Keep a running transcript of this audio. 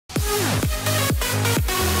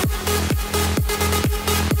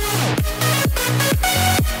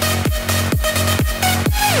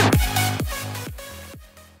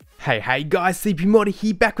Hey guys, cpumodder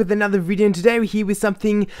here, back with another video, and today we're here with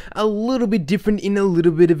something a little bit different in a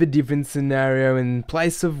little bit of a different scenario in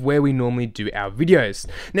place of where we normally do our videos.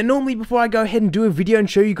 Now normally before I go ahead and do a video and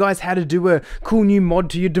show you guys how to do a cool new mod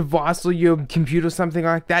to your device or your computer or something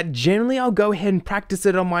like that, generally I'll go ahead and practice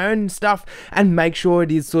it on my own stuff and make sure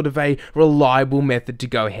it is sort of a reliable method to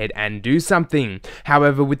go ahead and do something.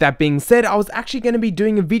 However, with that being said, I was actually going to be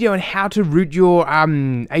doing a video on how to root your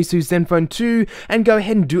Asus ZenFone 2 and go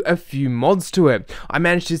ahead and do a few mods to it. I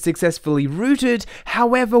managed to successfully root it,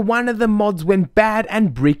 however one of the mods went bad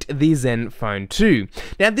and bricked the ZenFone 2.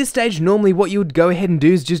 Now at this stage normally what you would go ahead and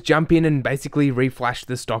do is just jump in and basically reflash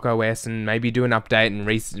the stock OS and maybe do an update and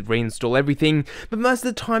reinstall everything, but most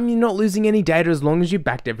of the time you're not losing any data as long as you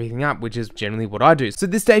backed everything up, which is generally what I do. So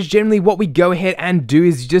at this stage generally what we go ahead and do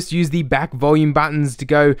is just use the back volume buttons to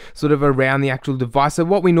go sort of around the actual device. So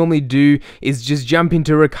what we normally do is just jump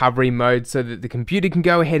into recovery mode so that the computer can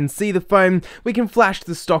go ahead and see the phone, we can flash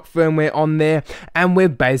the stock firmware on there, and we're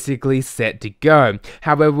basically set to go.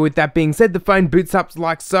 However, with that being said, the phone boots up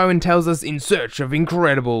like so and tells us in search of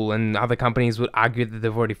incredible, and other companies would argue that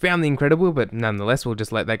they've already found the incredible, but nonetheless we'll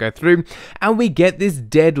just let that go through, and we get this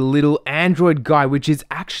dead little Android guy, which is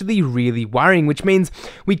actually really worrying, which means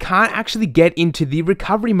we can't actually get into the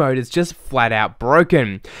recovery mode. It's just flat out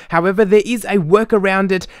broken. However, there is a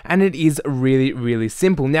workaround it, and it is really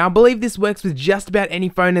simple. Now I believe this works with just about any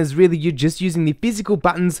phone, as really you're just using the physical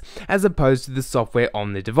buttons as opposed to the software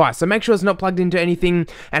on the device. So make sure it's not plugged into anything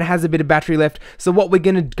and has a bit of battery left. So what we're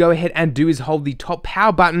going to go ahead and do is hold the top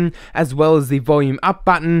power button as well as the volume up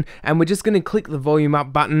button, and we're just going to click the volume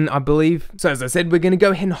up button, I believe. So as I said, we're going to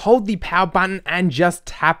go ahead and hold the power button and just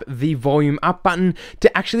tap the volume up button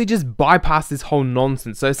to actually just bypass this whole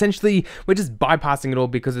nonsense. So essentially we're just bypassing it all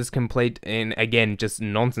because it's complete and again just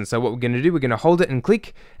nonsense. So what we're going to do, we're going to hold it and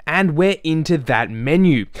click, and we're into that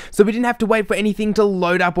menu. So we didn't have to wait for anything to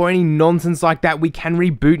load up or any nonsense like that. We can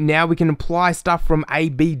reboot now. We can apply stuff from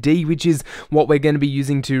ABD, which is what we're going to be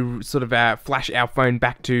using to sort of flash our phone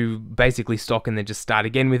back to basically stock and then just start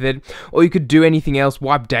again with it. Or you could do anything else,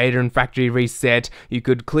 wipe data and factory reset. You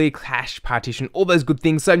could clear cache partition, all those good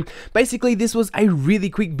things. So basically this was a really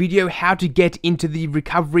quick video how to get into the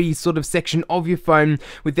recovery sort of section of your phone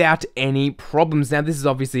without any problems. Now this is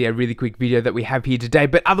obviously a really quick video that we have here today,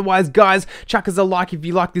 but otherwise guys, chuck us a like if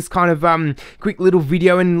you like this kind of quick little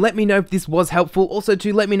video, and let me know if this was helpful. Also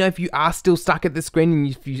to let me know if you are still stuck at the screen and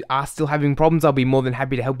if you are still having problems. I'll be more than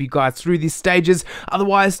happy to help you guys through these stages.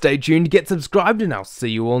 Otherwise stay tuned, get subscribed, and I'll see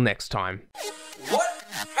you all next time. What?